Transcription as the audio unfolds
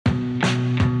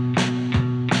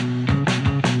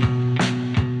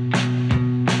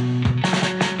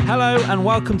Hello and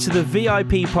welcome to the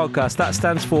VIP podcast. That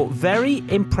stands for Very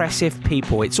Impressive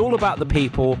People. It's all about the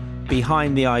people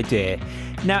behind the idea.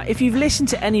 Now, if you've listened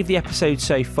to any of the episodes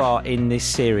so far in this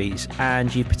series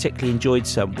and you've particularly enjoyed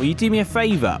some, will you do me a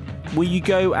favour? Will you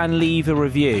go and leave a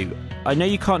review? I know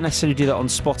you can't necessarily do that on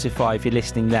Spotify if you're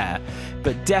listening there,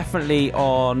 but definitely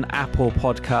on Apple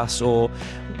Podcasts or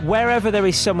wherever there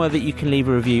is somewhere that you can leave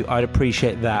a review. I'd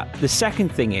appreciate that. The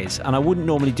second thing is, and I wouldn't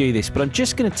normally do this, but I'm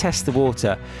just going to test the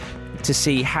water to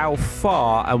see how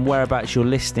far and whereabouts you're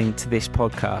listening to this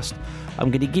podcast.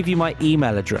 I'm going to give you my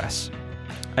email address.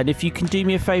 And if you can do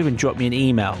me a favour and drop me an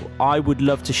email, I would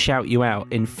love to shout you out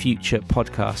in future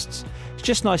podcasts. It's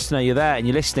just nice to know you're there and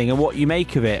you're listening and what you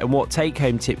make of it and what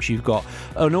take-home tips you've got.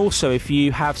 And also if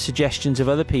you have suggestions of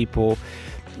other people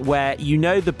where you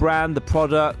know the brand, the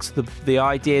products, the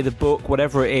idea, the book,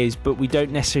 whatever it is, but we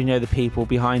don't necessarily know the people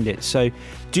behind it. So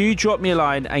do drop me a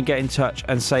line and get in touch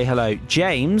and say hello.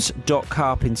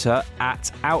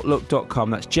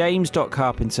 james.carpenter@outlook.com. That's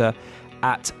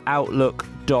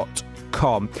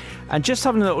james.carpenter@outlook.com. And just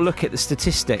having a little look at the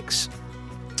statistics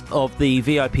of the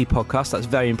VIP podcast, that's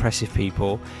Very Impressive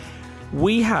People.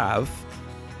 We have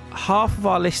half of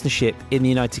our listenership in the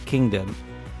United Kingdom.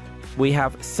 We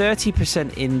have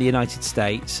 30% in the United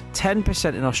States,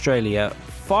 10% in Australia,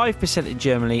 5% in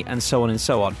Germany, and so on and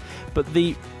so on. But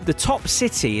the top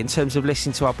city in terms of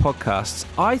listening to our podcasts,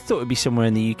 I thought it would be somewhere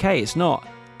in the UK. It's not.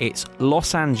 It's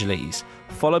Los Angeles,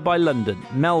 followed by London,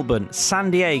 Melbourne,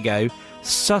 San Diego,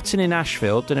 Sutton in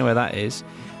Ashfield, don't know where that is,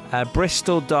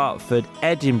 Bristol, Dartford,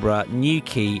 Edinburgh,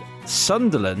 Newquay,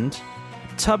 Sunderland,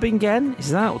 Tübingen, is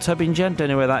that? Or Tübingen? Don't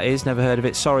know where that is, never heard of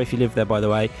it. Sorry if you live there, by the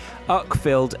way.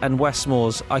 Uckfield and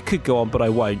Westmoors. I could go on, but I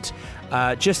won't.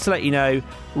 Just to let you know,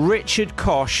 Richard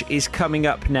Koch is coming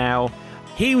up now.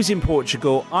 He was in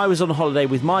Portugal, I was on holiday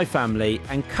with my family,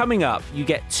 and coming up, you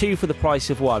get two for the price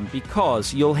of one,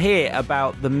 because you'll hear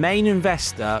about the main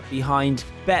investor behind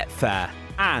Betfair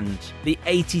and the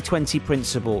 80-20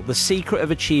 principle, the secret of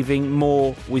achieving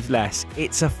more with less.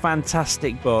 It's a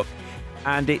fantastic book.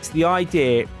 And it's the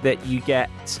idea that you get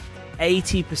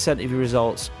 80% of your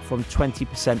results from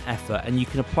 20% effort. And you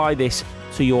can apply this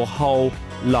to your whole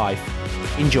life.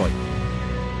 Enjoy.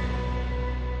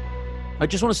 I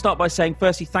just want to start by saying,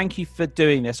 firstly, thank you for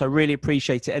doing this. I really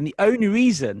appreciate it. And the only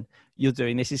reason you're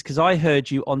doing this is because I heard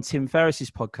you on Tim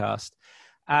Ferriss's podcast.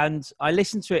 And I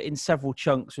listened to it in several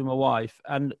chunks with my wife.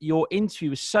 And your interview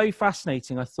was so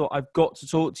fascinating. I thought, I've got to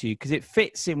talk to you because it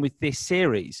fits in with this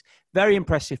series. Very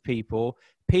impressive people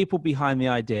behind the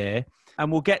idea. And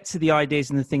we'll get to the ideas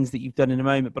and the things that you've done in a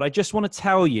moment. But I just want to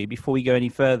tell you before we go any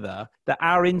further that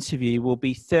our interview will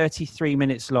be 33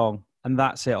 minutes long. And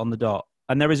that's it on the dot.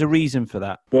 And there is a reason for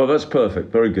that. Well, that's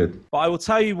perfect. Very good. But I will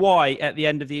tell you why at the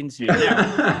end of the interview.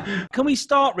 Now, can we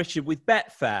start, Richard, with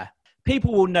Betfair?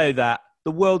 People will know that.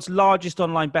 The world's largest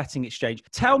online betting exchange.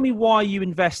 Tell me why you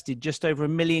invested just over £1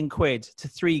 million to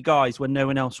three guys when no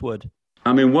one else would.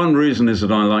 I mean, one reason is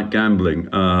that I like gambling.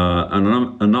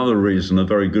 And another reason, a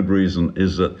very good reason,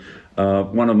 is that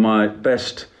one of my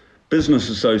best business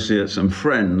associates and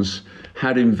friends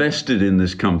had invested in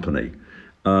this company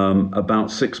about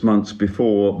 6 months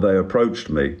before they approached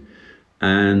me.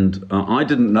 And I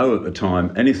didn't know at the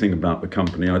time anything about the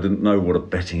company. I didn't know what a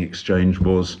betting exchange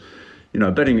was. You know,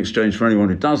 a betting exchange, for anyone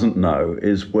who doesn't know,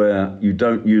 is where you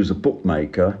don't use a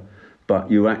bookmaker,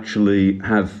 but you actually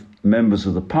have members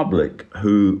of the public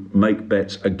who make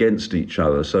bets against each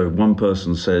other. So one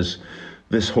person says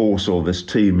this horse or this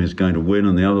team is going to win,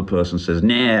 and the other person says,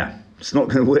 nah, it's not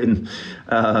going to win.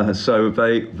 So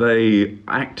they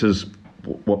act as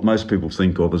what most people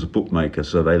think of as a bookmaker.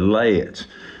 So they lay it.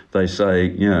 They say,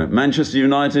 you know, Manchester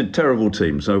United, terrible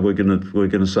team. So we're going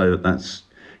to say that that's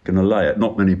going to lay it.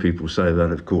 Not many people say that,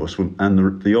 of course,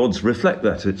 and the odds reflect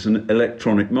that. It's an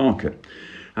electronic market.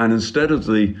 And instead of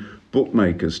the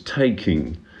bookmakers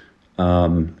taking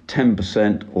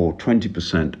 10% or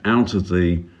 20% out of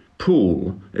the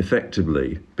pool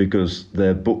effectively, because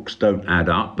their books don't add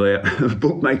up,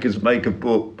 bookmakers make a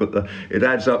book, but it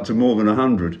adds up to more than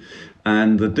 100.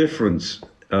 And the difference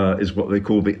is what they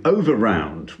call the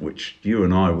overround, which you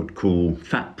and I would call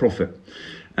fat profit.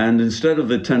 And instead of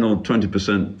the 10 or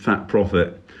 20% fat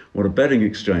profit, what a betting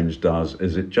exchange does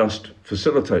is it just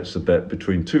facilitates the bet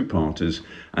between two parties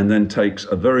and then takes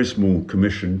a very small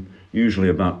commission, usually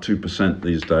about 2%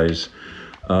 these days,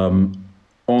 on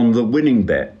the winning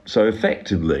bet. So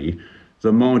effectively,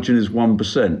 the margin is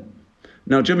 1%.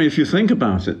 Now, Jimmy, if you think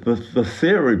about it, the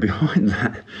theory behind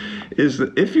that is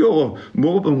that if you're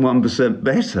more than 1%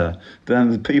 better than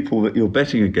the people that you're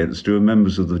betting against, who are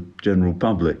members of the general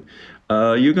public,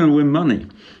 you're going to win money.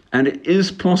 And it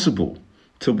is possible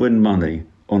to win money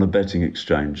on a betting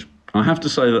exchange. I have to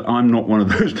say that I'm not one of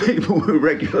those people who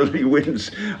regularly wins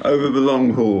over the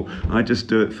long haul. I just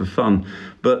do it for fun.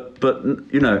 But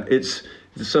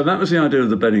so that was the idea of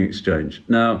the betting exchange.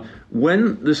 Now,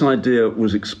 when this idea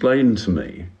was explained to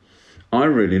me, I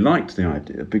really liked the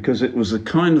idea because it was the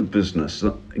kind of business,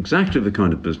 exactly the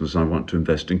kind of business I want to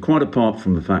invest in, quite apart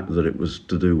from the fact that it was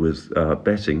to do with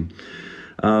betting.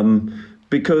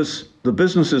 Because the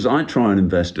businesses I try and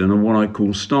invest in are what I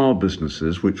call star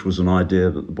businesses, which was an idea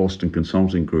that the Boston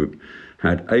Consulting Group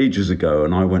had ages ago.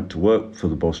 And I went to work for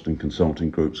the Boston Consulting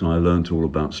Group, so I learned all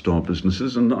about star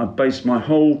businesses. And I based my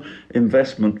whole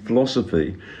investment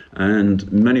philosophy and,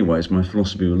 in many ways, my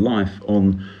philosophy of life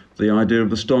on the idea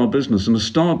of the star business. And a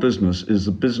star business is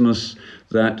a business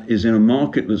that is in a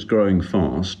market that's growing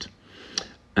fast,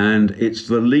 and it's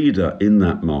the leader in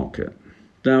that market.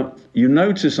 Now, you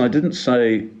notice I didn't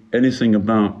say anything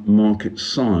about market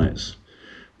size,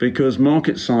 because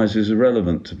market size is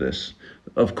irrelevant to this.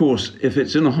 Of course, if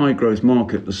it's in a high growth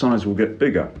market, the size will get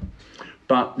bigger.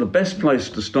 But the best place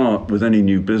to start with any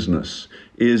new business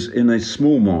is in a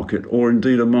small market, or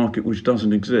indeed a market which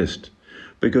doesn't exist.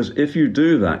 Because if you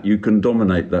do that, you can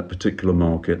dominate that particular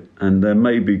market, and there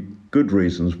may be good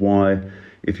reasons why,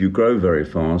 if you grow very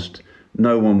fast,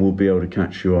 no one will be able to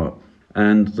catch you up.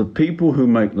 And the people who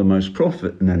make the most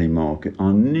profit in any market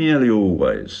are nearly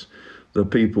always the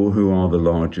people who are the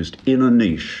largest in a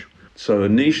niche. So a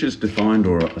niche is defined,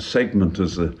 or a segment,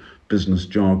 as the business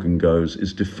jargon goes,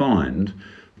 is defined.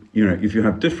 If you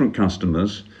have different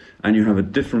customers and you have a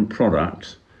different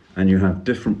product and you have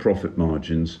different profit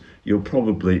margins, you're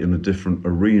probably in a different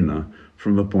arena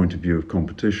from the point of view of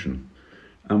competition.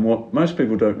 And what most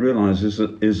people don't realise is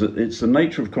that it's the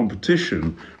nature of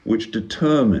competition which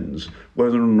determines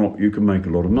whether or not you can make a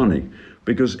lot of money.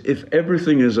 Because if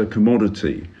everything is a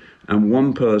commodity and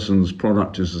one person's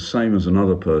product is the same as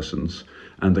another person's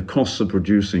and the costs of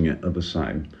producing it are the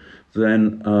same,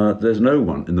 then there's no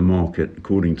one in the market,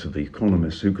 according to the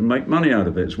economists, who can make money out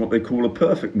of it. It's what they call a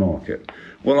perfect market.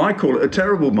 Well, I call it a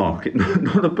terrible market,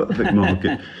 not a perfect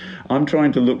market. I'm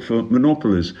trying to look for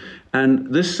monopolies.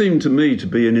 And this seemed to me to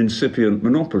be an incipient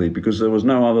monopoly, because there was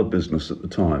no other business at the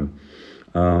time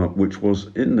which was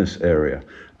in this area.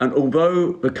 And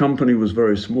although the company was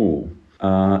very small,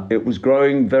 it was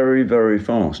growing very, very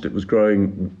fast. It was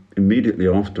growing immediately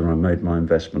after I made my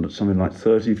investment at something like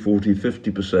 30, 40,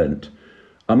 50%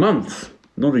 a month,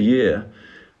 not a year.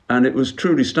 And it was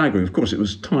truly staggering. Of course, it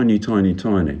was tiny, tiny,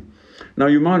 tiny. Now,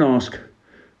 you might ask,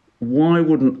 why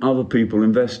wouldn't other people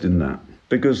invest in that?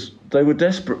 Because they were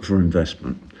desperate for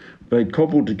investment. They'd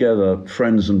cobbled together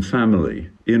friends and family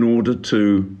in order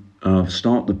to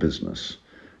start the business.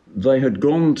 They had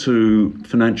gone to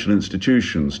financial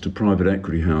institutions, to private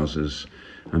equity houses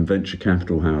and venture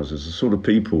capital houses, the sort of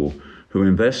people who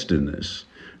invest in this.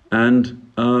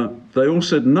 And they all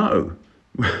said, no,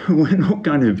 we're not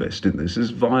going to invest in this. This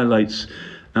violates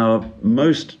our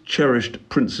most cherished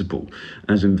principle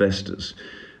as investors.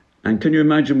 And can you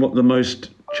imagine what the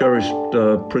most cherished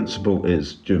principle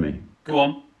is, Jimmy? Go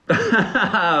on.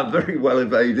 Very well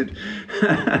evaded.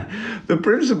 The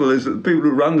principle is that the people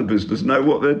who run the business know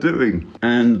what they're doing,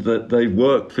 and that they've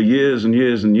worked for years and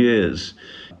years and years.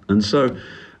 And so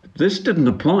this didn't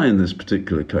apply in this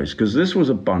particular case, because this was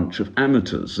a bunch of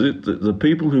amateurs. The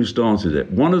people who started it,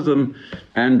 one of them,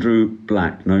 Andrew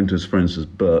Black, known to his friends as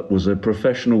Bert, was a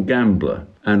professional gambler.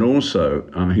 And also,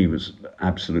 he was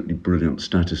absolutely brilliant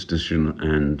statistician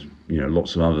and,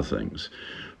 lots of other things.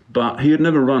 But he had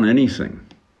never run anything.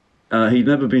 He'd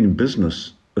never been in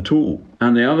business at all.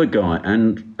 And the other guy,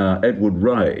 Edward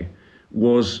Ray,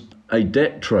 was a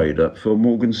debt trader for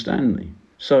Morgan Stanley.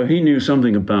 So he knew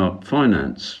something about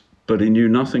finance, but he knew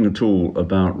nothing at all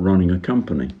about running a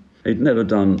company. He'd never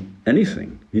done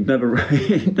anything. He'd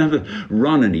never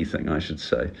run anything, I should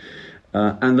say.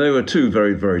 And they were two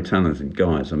very, very talented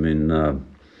guys. I mean,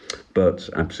 Bert's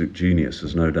absolute genius,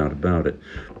 there's no doubt about it.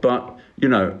 But,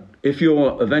 if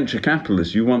you're a venture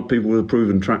capitalist, you want people with a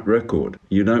proven track record.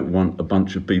 You don't want a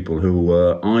bunch of people who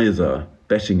were either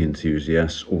betting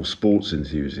enthusiasts or sports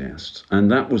enthusiasts.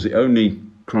 And that was the only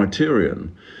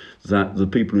criterion that the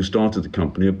people who started the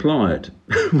company applied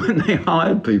when they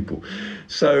hired people.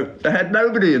 So they had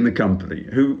nobody in the company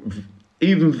who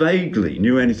even vaguely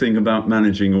knew anything about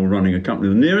managing or running a company.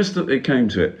 The nearest that they came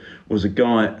to it was a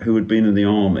guy who had been in the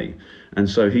army. And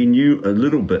so he knew a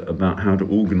little bit about how to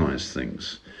organize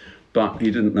things, but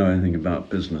he didn't know anything about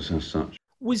business as such.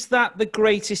 Was that the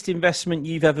greatest investment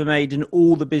you've ever made in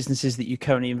all the businesses that you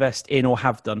currently invest in or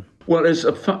have done? Well, it's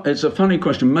a funny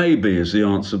question. Maybe is the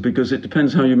answer, because it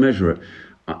depends how you measure it.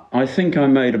 I think I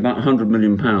made about £100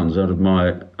 million out of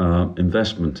my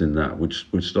investment in that, which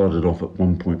started off at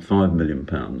 £1.5 million.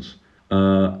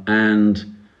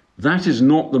 And that is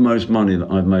not the most money that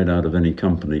I've made out of any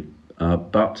company.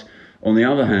 But on the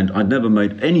other hand, I'd never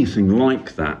made anything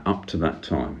like that up to that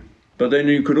time. But then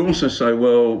you could also say,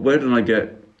 well, where did I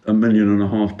get £1.5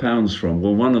 million from?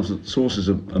 Well, one of the sources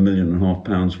of £1.5 million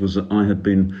was that I had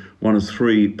been one of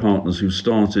 3 partners who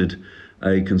started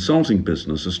a consulting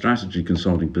business, a strategy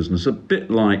consulting business, a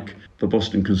bit like the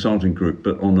Boston Consulting Group,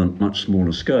 but on a much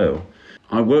smaller scale.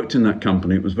 I worked in that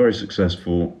company. It was very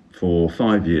successful for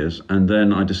 5 years, and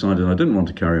then I decided I didn't want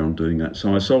to carry on doing that.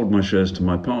 So I sold my shares to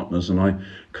my partners, and I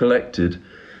collected,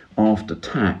 after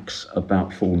tax, about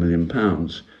 £4 million.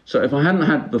 So if I hadn't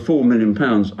had the £4 million,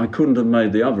 I couldn't have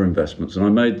made the other investments. And I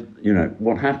made,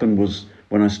 what happened was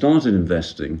when I started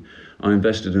investing, I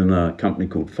invested in a company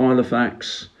called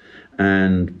Filofax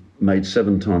and made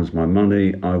 7 times my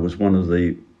money. I was one of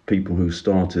the people who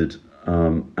started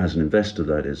as an investor,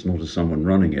 that is, not as someone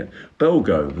running it.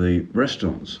 Belgo, the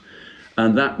restaurants,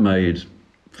 and that made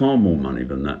far more money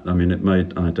than that. I mean, it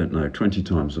made, 20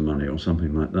 times the money or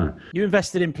something like that. You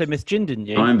invested in Plymouth Gin, didn't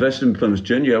you? I invested in Plymouth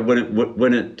Gin, yeah,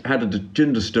 when it had a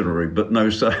gin distillery, but no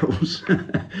sales.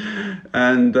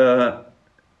 And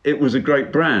it was a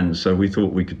great brand, so we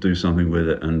thought we could do something with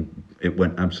it, and it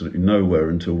went absolutely nowhere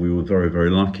until we were very, very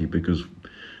lucky, because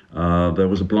there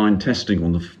was a blind testing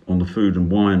on the food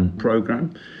and wine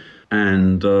program,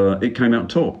 and it came out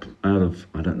top out of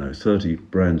 30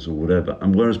 brands or whatever.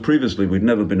 And whereas previously we'd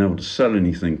never been able to sell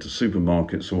anything to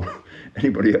supermarkets or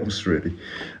anybody else really,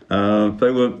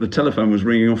 the telephone was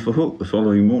ringing off the hook the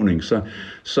following morning. So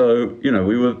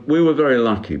we were very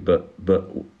lucky, but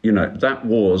that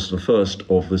was the first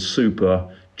of the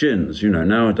super gins.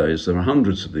 Nowadays there are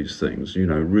hundreds of these things,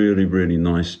 really, really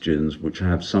nice gins which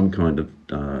have some kind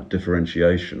of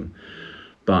differentiation.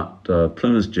 But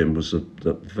Plymouth Gin was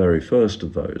the very first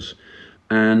of those.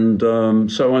 And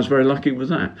so I was very lucky with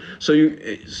that. So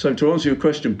to answer your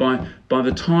question, by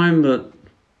the time that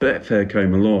Betfair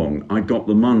came along, I got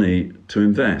the money to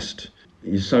invest.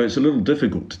 So it's a little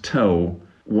difficult to tell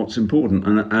what's important.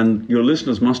 And your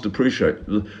listeners must appreciate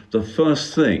the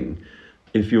first thing,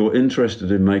 if you're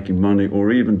interested in making money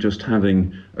or even just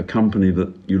having a company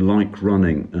that you like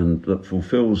running and that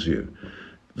fulfills you,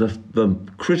 the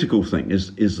critical thing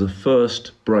is the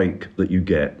first break that you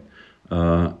get.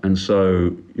 And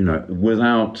so,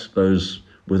 without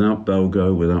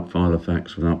Belgo, without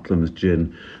Filofax, without Plymouth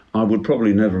Gin, I would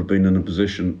probably never have been in a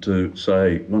position to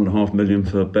say £1.5 million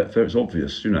for Betfair. It's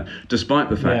obvious, despite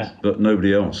the fact that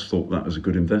nobody else thought that was a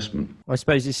good investment. I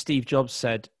suppose, as Steve Jobs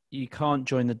said, you can't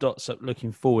join the dots up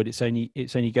looking forward. It's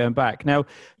only going back. Now,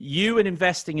 you and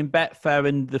investing in Betfair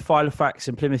and the Filofax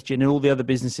and Plymouth Gin and all the other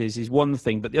businesses is one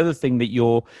thing, but the other thing that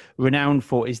you're renowned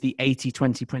for is the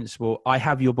 80-20 principle. I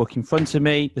have your book in front of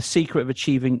me, The Secret of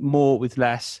Achieving More with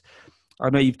Less. I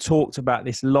know you've talked about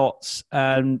this lots.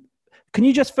 Can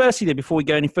you just firstly, then, before we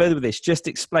go any further with this, just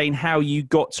explain how you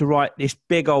got to write this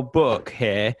big old book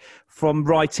here from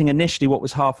writing initially what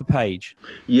was half a page?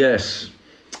 Yes.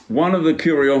 One of the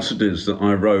curiosities that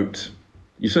I wrote,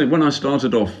 you see, when I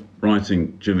started off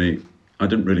writing, Jimmy, I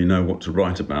didn't really know what to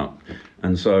write about.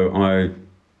 And so I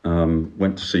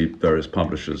went to see various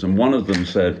publishers. And one of them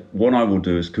said, what I will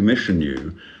do is commission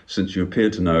you, since you appear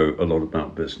to know a lot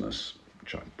about business,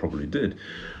 which I probably did,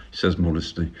 he says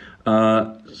modestly,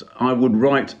 I would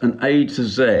write an A to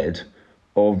Z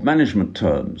of management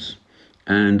terms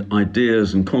and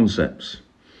ideas and concepts.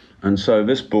 And so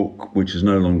this book, which is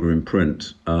no longer in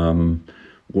print,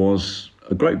 was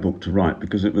a great book to write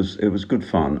because it was good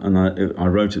fun, and I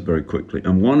wrote it very quickly.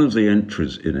 And one of the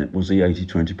entries in it was the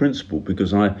 80-20 principle,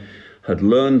 because I had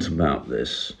learned about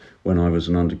this when I was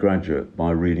an undergraduate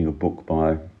by reading a book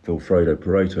by Vilfredo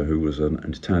Pareto, who was an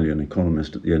Italian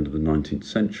economist at the end of the 19th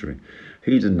century.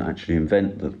 He didn't actually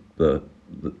invent the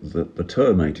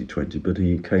term 80-20, but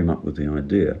he came up with the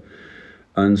idea.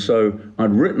 And so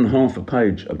I'd written half a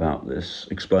page about this,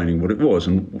 explaining what it was.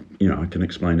 And, I can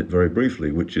explain it very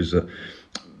briefly, which is that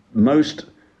most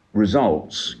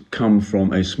results come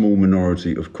from a small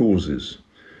minority of causes.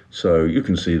 So you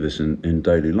can see this in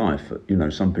daily life.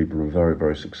 Some people are very,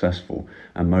 very successful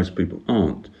and most people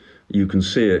aren't. You can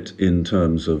see it in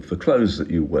terms of the clothes that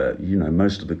you wear.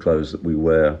 Most of the clothes that we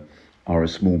wear are a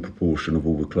small proportion of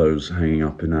all the clothes hanging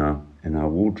up in our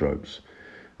wardrobes.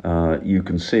 You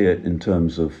can see it in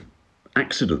terms of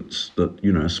accidents, that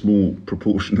a small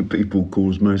proportion of people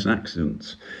cause most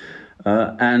accidents,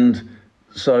 and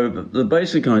so the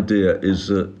basic idea is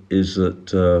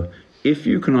that if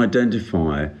you can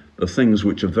identify the things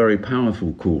which are very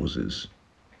powerful causes,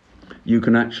 you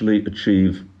can actually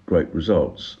achieve great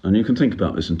results. And you can think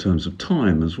about this in terms of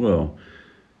time as well.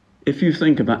 If you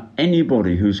think about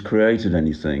anybody who's created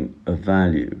anything of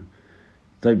value,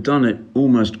 they've done it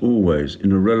almost always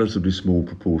in a relatively small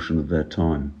proportion of their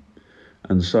time.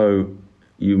 And so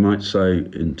you might say,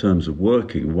 in terms of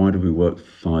working, why do we work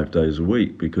 5 days a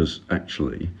week? Because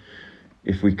actually,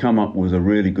 if we come up with a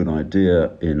really good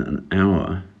idea in an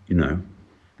hour,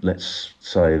 let's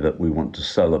say that we want to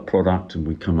sell a product and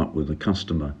we come up with a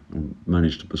customer and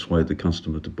manage to persuade the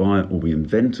customer to buy it, or we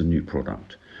invent a new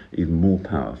product, even more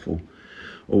powerful,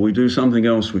 or we do something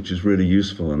else which is really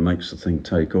useful and makes the thing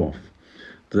take off,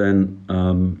 then,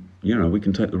 we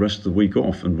can take the rest of the week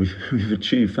off and we've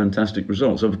achieved fantastic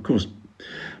results. Of course,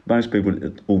 most people,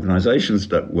 organisations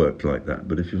don't work like that,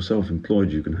 but if you're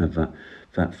self-employed, you can have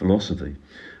that philosophy.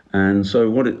 And so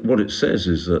what it says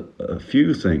is that a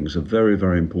few things are very,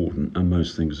 very important and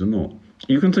most things are not.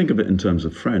 You can think of it in terms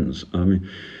of friends. I mean,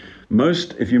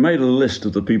 if you made a list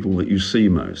of the people that you see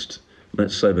most,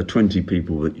 let's say the 20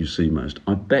 people that you see most,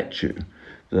 I bet you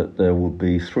that there will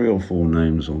be 3 or 4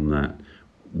 names on that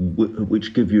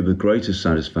which give you the greatest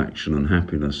satisfaction and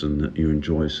happiness and that you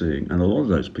enjoy seeing. And a lot of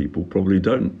those people probably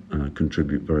don't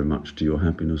contribute very much to your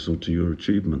happiness or to your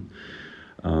achievement.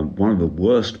 One of the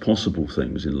worst possible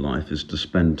things in life is to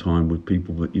spend time with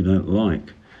people that you don't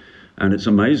like. And it's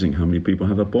amazing how many people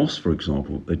have a boss, for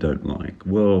example, that they don't like.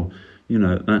 Well,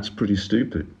 that's pretty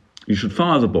stupid. You should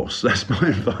fire the boss. That's my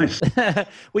advice.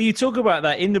 Well, you talk about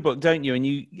that in the book, don't you?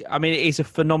 And it is a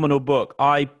phenomenal book.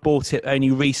 I bought it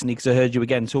only recently because I heard you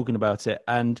again talking about it.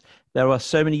 And there are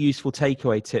so many useful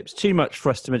takeaway tips. Too much for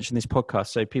us to mention this podcast,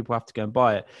 so people have to go and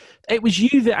buy it. It was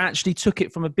you that actually took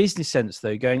it from a business sense,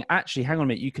 though, going, actually, hang on a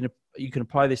minute, you can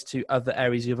apply this to other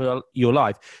areas of your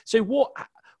life. So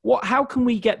how can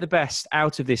we get the best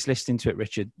out of this listening to it,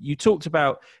 Richard? You talked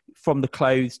about from the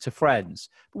clothes to friends.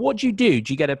 But what do? Do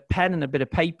you get a pen and a bit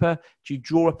of paper? Do you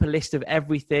draw up a list of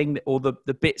everything or the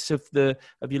bits of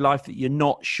your life that you're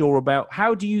not sure about?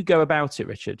 How do you go about it,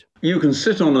 Richard? You can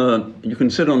sit on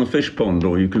a fish pond,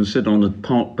 or you can sit on a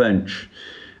park bench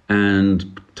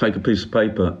and take a piece of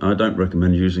paper. I don't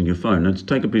recommend using your phone. Let's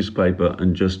take a piece of paper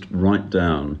and just write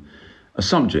down a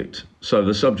subject. So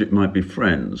the subject might be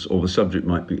friends, or the subject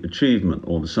might be achievement,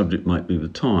 or the subject might be the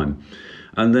time.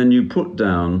 And then you put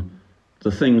down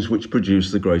the things which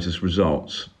produce the greatest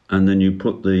results. And then you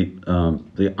put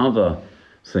the other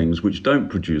things which don't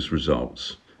produce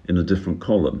results in a different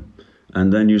column.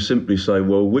 And then you simply say,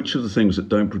 well, which of the things that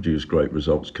don't produce great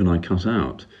results can I cut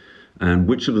out? And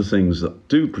which of the things that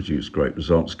do produce great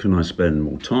results can I spend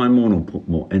more time on or put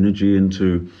more energy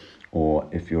into? Or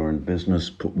if you're in business,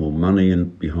 put more money in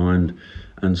behind,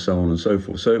 and so on and so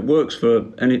forth. So it works for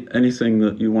anything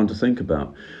that you want to think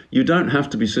about. You don't have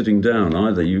to be sitting down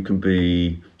either. You can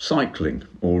be cycling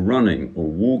or running or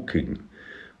walking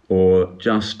or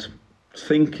just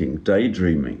thinking,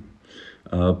 daydreaming.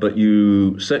 But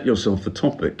you set yourself a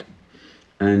topic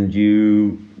and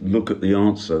you look at the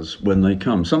answers when they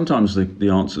come. Sometimes the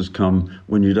answers come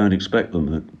when you don't expect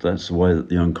them. That's the way that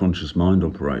the unconscious mind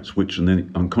operates, which in the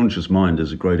unconscious mind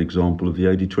is a great example of the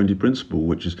 80-20 principle,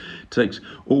 which takes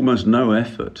almost no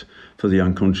effort for the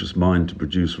unconscious mind to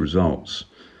produce results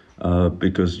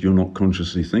because you're not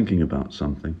consciously thinking about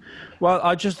something. Well,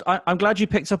 I'm glad you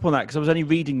picked up on that because I was only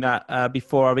reading that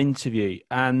before our interview,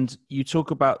 and you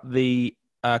talk about the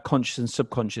conscious and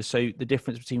subconscious. So the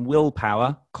difference between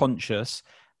willpower, conscious,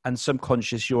 and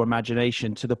subconscious, your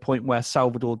imagination, to the point where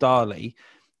Salvador Dali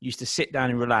used to sit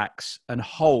down and relax and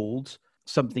hold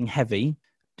something heavy.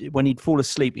 When he'd fall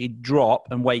asleep, he'd drop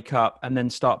and wake up and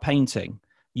then start painting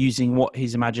using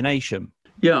his imagination.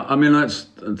 Yeah,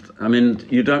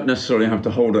 you don't necessarily have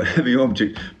to hold a heavy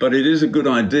object, but it is a good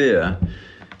idea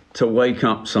to wake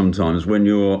up sometimes when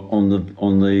you're on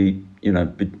the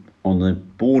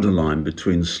borderline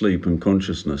between sleep and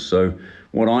consciousness. So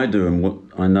what I do, and what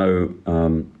I know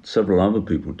several other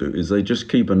people do, is they just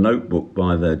keep a notebook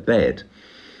by their bed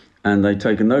and they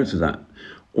take a note of that.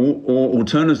 Or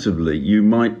alternatively, you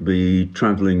might be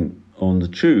traveling on the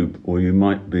tube, or you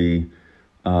might be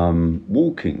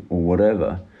walking or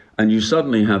whatever, and you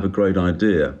suddenly have a great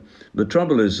idea. The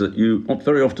trouble is that you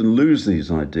very often lose these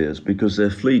ideas because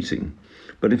they're fleeting.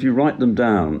 But if you write them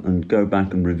down and go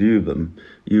back and review them,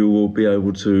 you will be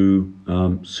able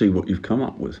to see what you've come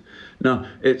up with. Now,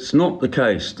 it's not the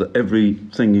case that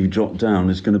everything you jot down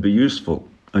is going to be useful.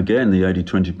 Again, the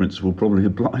 80-20 principle probably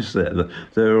applies there. That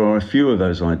there are a few of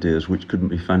those ideas which couldn't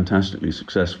be fantastically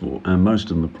successful, and most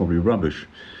of them are probably rubbish.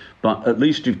 But at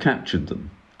least you've captured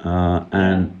them.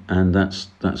 and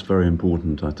that's very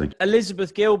important, I think.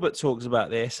 Elizabeth Gilbert talks about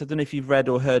this. I don't know if you've read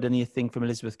or heard anything from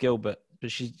Elizabeth Gilbert,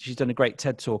 but she's done a great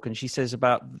TED talk, and she says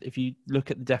about, if you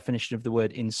look at the definition of the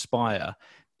word inspire,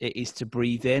 it is to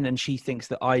breathe in, and she thinks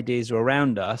that ideas are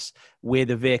around us, we're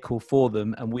the vehicle for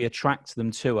them, and we attract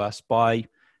them to us by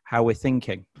how we're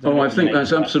thinking. I think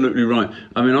that's absolutely right.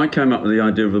 I mean, I came up with the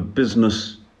idea of a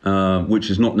business, which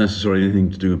is not necessarily anything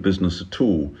to do with business at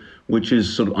all, which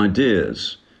is sort of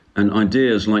ideas. And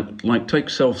ideas like take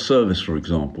self-service, for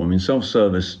example. I mean,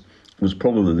 self-service was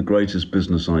probably the greatest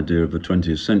business idea of the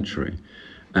 20th century.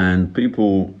 And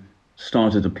people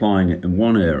started applying it in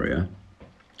one area.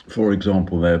 For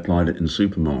example, they applied it in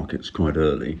supermarkets quite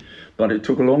early. But it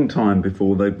took a long time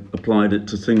before they applied it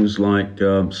to things like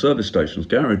service stations,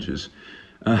 garages.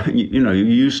 You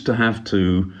used to have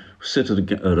to sit at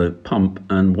a pump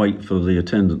and wait for the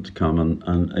attendant to come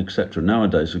and etc.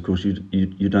 Nowadays, of course,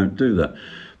 you don't do that.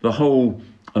 The whole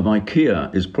of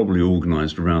IKEA is probably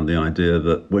organised around the idea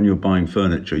that when you're buying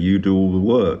furniture, you do all the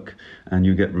work, and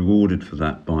you get rewarded for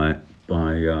that by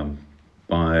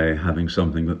having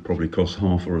something that probably costs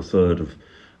half or a third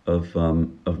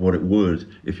of what it would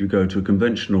if you go to a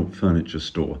conventional furniture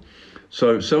store.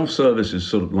 So self-service is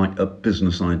sort of like a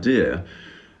business idea,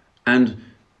 and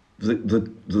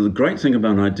the great thing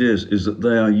about ideas is that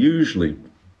they are usually,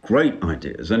 great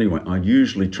ideas anyway, are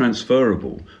usually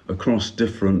transferable across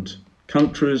different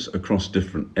countries, across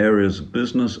different areas of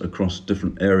business, across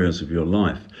different areas of your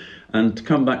life. And to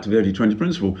come back to the 80-20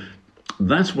 principle,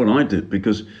 that's what I did,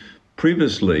 because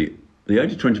previously the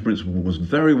 80-20 principle was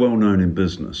very well known in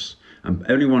business, and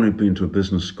anyone who'd been to a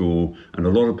business school and a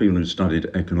lot of people who studied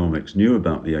economics knew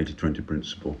about the 80-20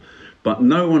 principle. But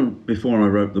no one before I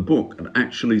wrote the book had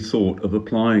actually thought of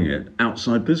applying it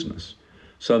outside business.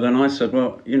 So then I said,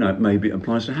 well, maybe it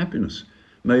applies to happiness.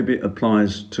 Maybe it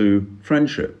applies to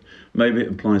friendship. Maybe it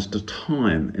applies to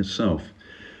time itself.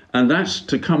 And that's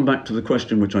to come back to the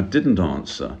question which I didn't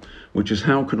answer, which is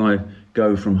how can I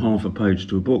go from half a page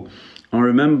to a book? I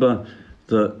remember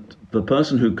that the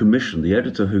person who commissioned, the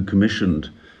editor who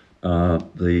commissioned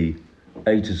the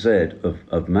A to Z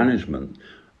of management,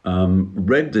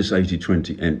 read this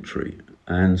 80-20 entry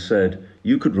and said,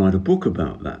 you could write a book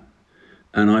about that.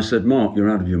 And I said, Mark, you're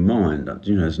out of your mind.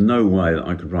 There's no way that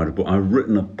I could write a book. I've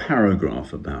written a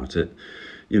paragraph about it.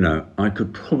 I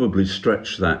could probably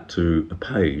stretch that to a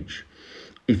page.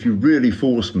 If you really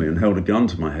forced me and held a gun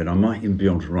to my head, I might even be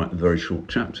able to write a very short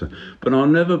chapter. But I'll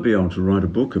never be able to write a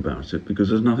book about it because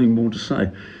there's nothing more to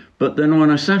say. But then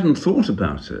when I sat and thought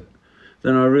about it,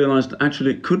 then I realised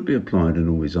actually it could be applied in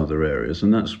all these other areas.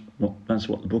 And that's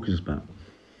what the book is about.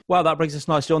 Well, that brings us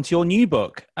nicely on to your new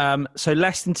book. So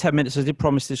less than 10 minutes. I did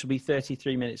promise this will be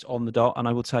 33 minutes on the dot, and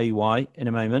I will tell you why in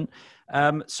a moment.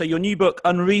 So your new book,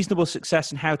 Unreasonable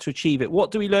Success and How to Achieve It.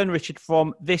 What do we learn, Richard,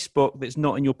 from this book that's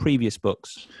not in your previous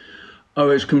books? Oh,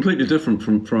 it's completely different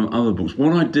from other books.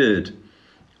 What I did,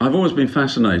 I've always been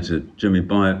fascinated, Jimmy,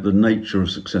 by the nature of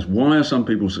success. Why are some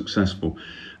people successful?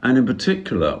 And in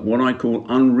particular, what I call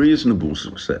unreasonable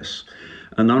success.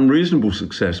 And unreasonable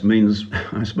success means,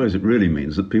 I suppose it really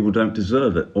means that people don't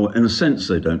deserve it, or in a sense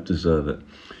they don't deserve it.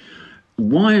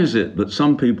 Why is it that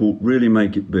some people really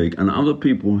make it big and other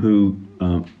people who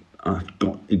have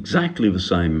got exactly the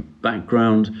same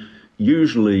background,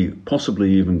 usually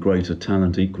possibly even greater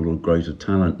talent, equal or greater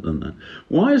talent than that?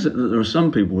 Why is it that there are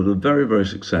some people who are very, very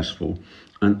successful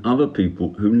and other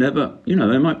people who never,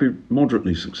 they might be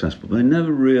moderately successful, they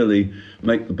never really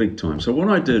make the big time? So what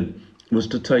I did was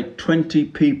to take 20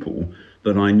 people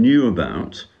that I knew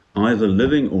about, either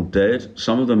living or dead.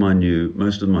 Some of them I knew,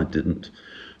 most of them I didn't,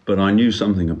 but I knew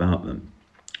something about them.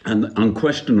 And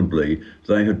unquestionably,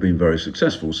 they had been very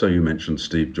successful. So you mentioned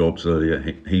Steve Jobs earlier.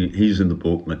 He's in the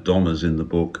book. Madonna's in the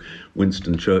book.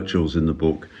 Winston Churchill's in the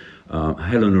book.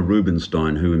 Helena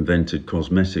Rubinstein, who invented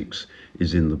cosmetics,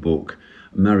 is in the book.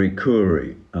 Marie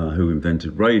Curie, who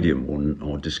invented radium,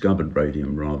 or discovered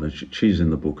radium rather, she's in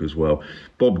the book as well.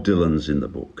 Bob Dylan's in the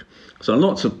book. So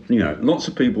lots of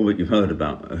people that you've heard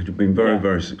about who've been very,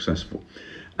 very successful.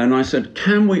 And I said,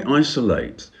 can we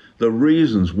isolate the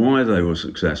reasons why they were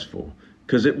successful?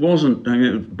 Because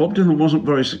Bob Dylan wasn't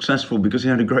very successful because he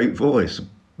had a great voice.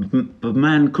 The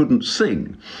man couldn't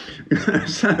sing.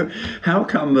 So how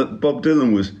come that Bob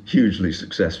Dylan was hugely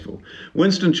successful?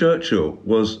 Winston Churchill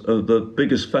was the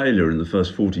biggest failure in the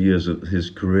first 40 years of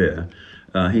his career.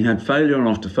 He had failure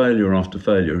after failure after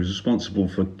failure. He was responsible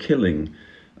for killing,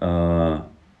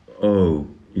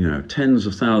 tens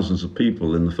of thousands of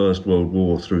people in the First World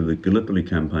War through the Gallipoli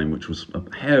campaign, which was a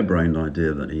harebrained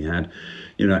idea that he had.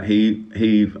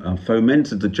 He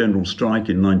fomented the general strike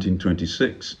in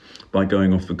 1926 by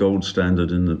going off the gold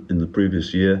standard in the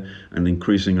previous year and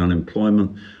increasing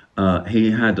unemployment.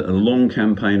 He had a long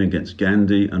campaign against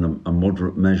Gandhi and a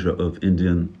moderate measure of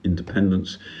Indian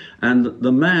independence. And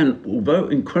the man, although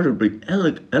incredibly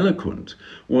eloquent,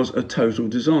 was a total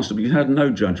disaster because he had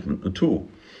no judgment at all.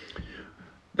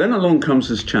 Then along comes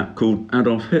this chap called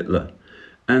Adolf Hitler.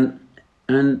 And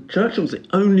Churchill was the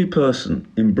only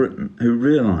person in Britain who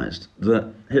realised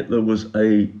that Hitler was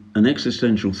an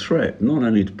existential threat, not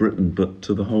only to Britain, but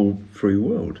to the whole free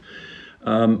world.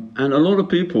 And a lot of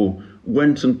people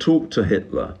went and talked to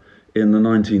Hitler in the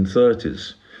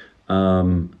 1930s.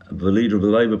 The leader of the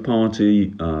Labour Party,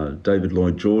 David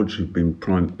Lloyd George, who'd been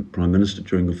prime minister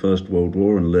during the First World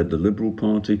War and led the Liberal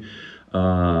Party,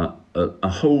 a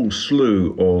whole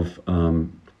slew of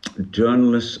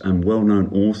journalists and well-known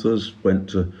authors went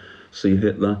to see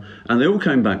Hitler, and they all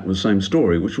came back with the same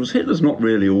story, which was Hitler's not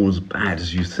really all as bad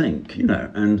as you think,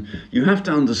 and you have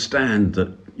to understand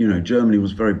that, Germany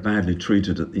was very badly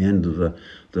treated at the end of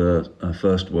the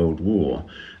First World War,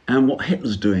 and what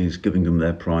Hitler's doing is giving them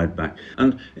their pride back.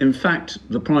 And in fact,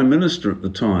 the Prime Minister at the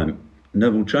time,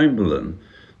 Neville Chamberlain,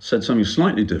 said something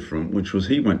slightly different, which was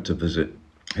he went to visit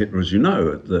Hitler, as you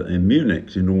know, in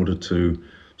Munich in order to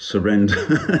surrender,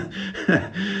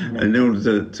 in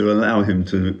order to allow him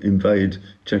to invade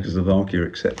Czechoslovakia,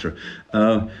 etc.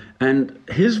 And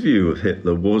his view of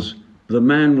Hitler was the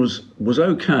man was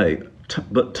okay,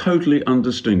 but totally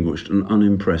undistinguished and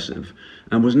unimpressive,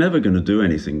 and was never going to do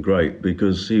anything great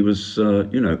because he was,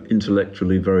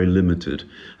 intellectually very limited.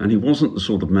 And he wasn't the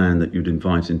sort of man that you'd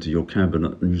invite into your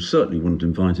cabinet, and you certainly wouldn't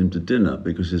invite him to dinner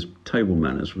because his table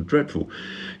manners were dreadful.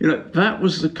 That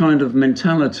was the kind of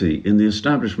mentality in the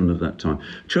establishment of that time.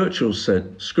 Churchill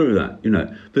said, screw that,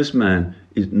 this man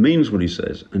means what he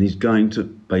says, and he's going to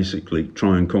basically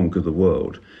try and conquer the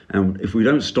world. And if we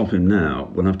don't stop him now,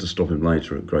 we'll have to stop him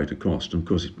later at greater cost. And of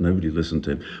course, nobody listened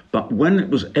to him. But when it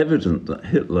was evident that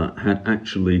Hitler had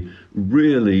actually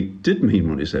really did mean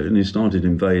what he said, and he started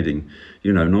invading,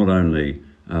 not only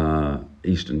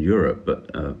Eastern Europe,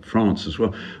 but France as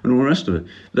well, and all the rest of it,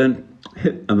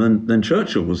 then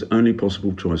Churchill was the only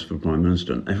possible choice for Prime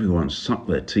Minister. And everyone sucked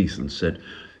their teeth and said,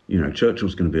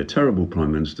 Churchill's going to be a terrible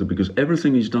Prime Minister because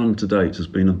everything he's done to date has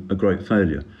been a great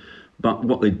failure. But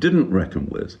what they didn't reckon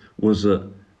with was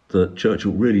that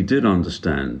Churchill really did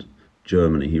understand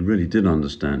Germany. He really did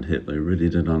understand Hitler. He really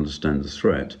did understand the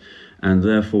threat. And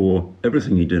therefore,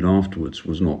 everything he did afterwards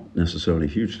was not necessarily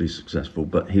hugely successful,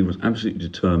 but he was absolutely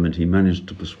determined. He managed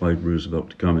to persuade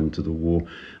Roosevelt to come into the war,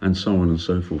 and so on and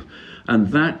so forth. And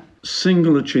that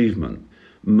single achievement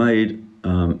made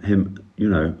him,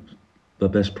 the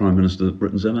best Prime Minister that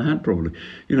Britain's ever had, probably.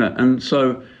 And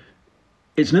so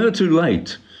it's never too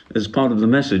late as part of the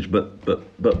message, but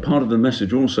part of the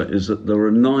message also is that there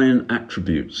are 9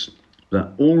 attributes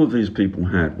that all of these people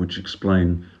had which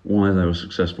explain why they were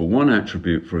successful. One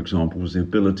attribute, for example, was the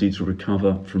ability to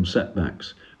recover from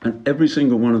setbacks. And every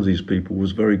single one of these people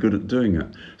was very good at doing it.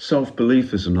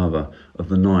 Self-belief is another of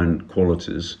the 9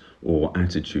 qualities or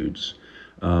attitudes.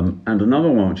 And another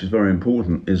one, which is very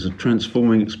important, is a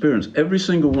transforming experience. Every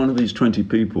single one of these 20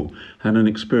 people had an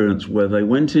experience where they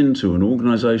went into an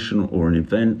organisation or an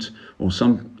event or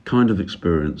some kind of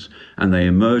experience, and they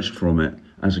emerged from it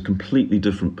as a completely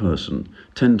different person,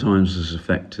 10 times as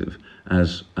effective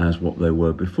as what they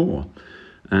were before.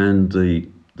 And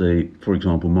for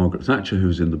example, Margaret Thatcher,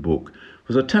 who's in the book,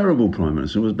 was a terrible Prime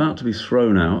Minister, was about to be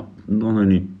thrown out, not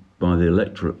only by the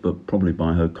electorate, but probably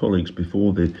by her colleagues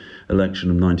before the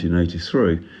election of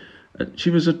 1983.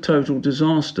 She was a total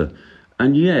disaster.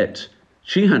 And yet,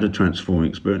 she had a transforming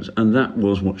experience, and that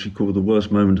was what she called the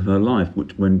worst moment of her life,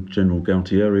 which when General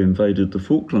Galtieri invaded the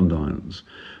Falkland Islands.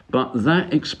 But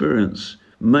that experience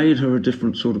made her a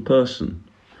different sort of person.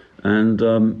 And,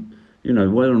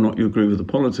 whether or not you agree with the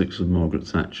politics of Margaret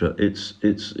Thatcher, it's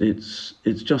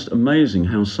just amazing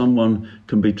how someone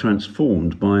can be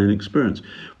transformed by an experience.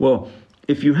 Well,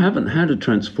 if you haven't had a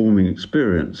transforming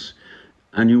experience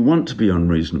and you want to be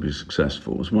unreasonably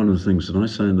successful, it's one of the things that I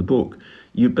say in the book,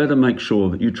 you better make sure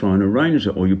that you try and arrange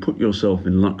it, or you put yourself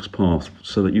in luck's path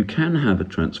so that you can have a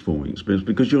transforming experience,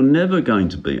 because you're never going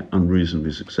to be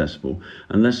unreasonably successful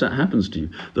unless that happens to you.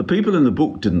 The people in the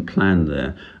book didn't plan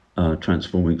their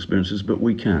transforming experiences, but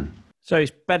we can. So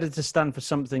it's better to stand for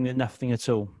something than nothing at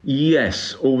all.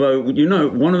 Yes, although,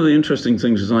 one of the interesting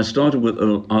things is I started with a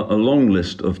long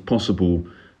list of possible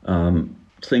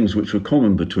things which were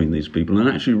common between these people, and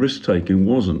actually risk-taking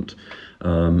wasn't.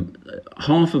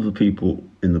 Half of the people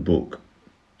in the book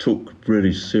took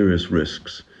really serious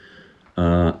risks,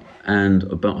 and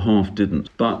about half didn't.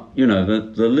 But, you know,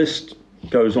 the list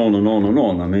goes on and on and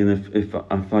on. I mean,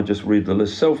 if I just read the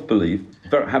list: self-belief,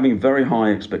 having very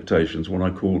high expectations, what I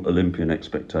call Olympian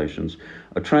expectations,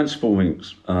 a transforming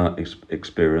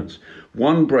experience,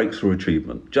 one breakthrough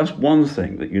achievement, just one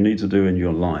thing that you need to do in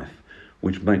your life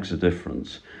which makes a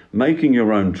difference, making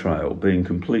your own trail, being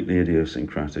completely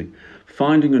idiosyncratic,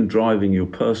 finding and driving your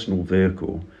personal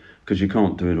vehicle because you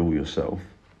can't do it all yourself,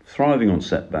 thriving on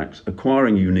setbacks,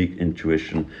 acquiring unique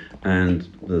intuition, and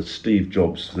the Steve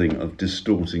Jobs thing of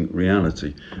distorting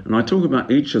reality. And I talk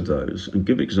about each of those and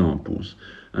give examples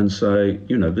and say,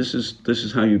 you know, this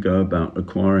is how you go about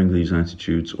acquiring these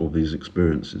attitudes or these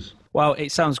experiences. Well,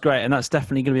 it sounds great, and that's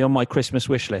definitely going to be on my Christmas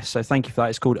wish list. So thank you for that.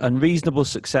 It's called Unreasonable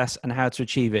Success and How to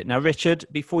Achieve It. Now, Richard,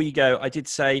 before you go, I did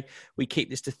say we keep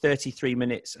this to 33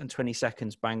 minutes and 20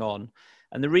 seconds bang on.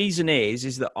 And the reason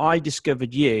is that I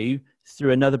discovered you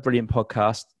through another brilliant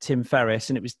podcast, Tim Ferriss,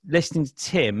 and it was listening to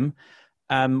Tim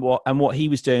and what he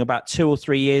was doing about 2 or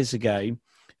 3 years ago.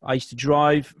 I used to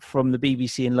drive from the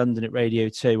BBC in London at Radio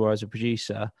 2, where I was a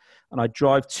producer, and I'd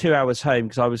drive 2 hours home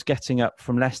because I was getting up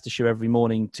from Leicestershire every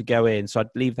morning to go in. So I'd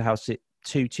leave the house at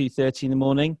 2:30 in the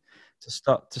morning to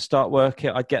start work.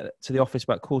 I'd get to the office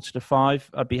about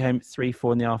 4:45. I'd be home at 3,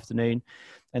 4 in the afternoon.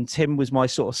 And Tim was my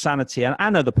sort of sanity, and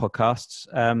other podcasts,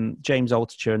 James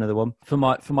Altucher, another one, for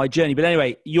my journey. But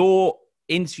anyway, your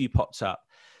interview popped up,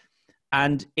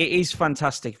 and it is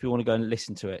fantastic if you want to go and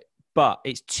listen to it. But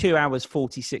it's 2 hours,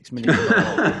 46 minutes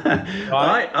long.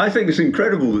 Right? I think it's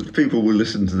incredible that people will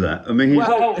listen to that. I mean,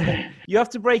 you have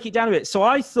to break it down a bit. So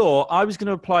I thought I was going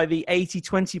to apply the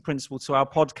 80-20 principle to our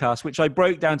podcast, which I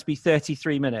broke down to be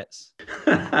 33 minutes.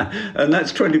 And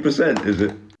that's 20%, is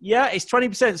it? Yeah, it's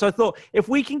 20%. So I thought if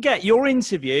we can get your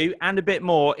interview and a bit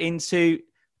more into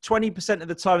 20% of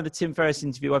the time of the Tim Ferriss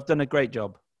interview, I've done a great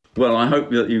job. Well, I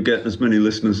hope that you get as many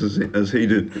listeners as he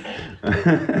did.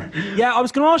 Yeah, I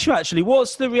was going to ask you actually,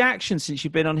 what's the reaction since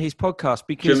you've been on his podcast?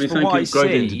 Because Jimmy, from what I great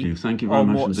see interview. Thank you very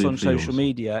much what's indeed on for social yours.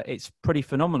 media, it's pretty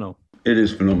phenomenal. It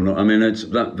is phenomenal. I mean, it's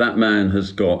that man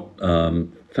has got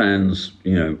fans,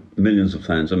 you know, millions of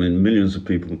fans. I mean, millions of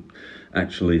people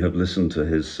actually have listened to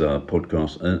his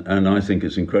podcast, and I think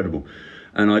it's incredible.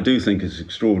 And I do think it's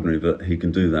extraordinary that he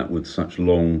can do that with such a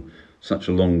long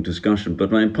discussion.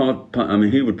 But I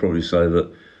mean, he would probably say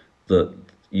that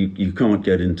you can't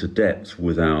get into depth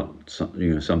without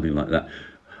something like that.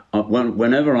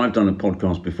 Whenever I've done a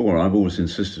podcast before, I've always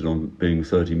insisted on being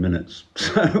 30 minutes.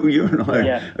 So you and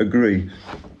I agree.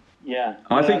 Yeah.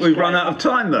 I think we've run out of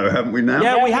time, though, haven't we now?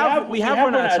 Yeah, we have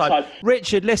run out of time.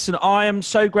 Richard, listen, I am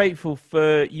so grateful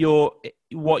for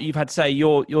what you've had to say.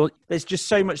 There's just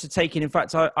so much to take in. In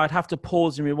fact, I'd have to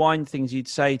pause and rewind things you'd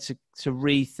say to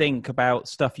rethink about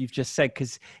stuff you've just said,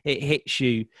 because it hits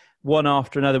you one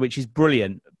after another, which is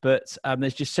brilliant. But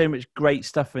there's just so much great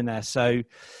stuff in there. So,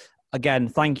 again,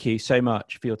 thank you so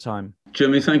much for your time.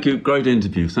 Jimmy, thank you. Great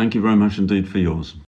interview. Thank you very much indeed for yours.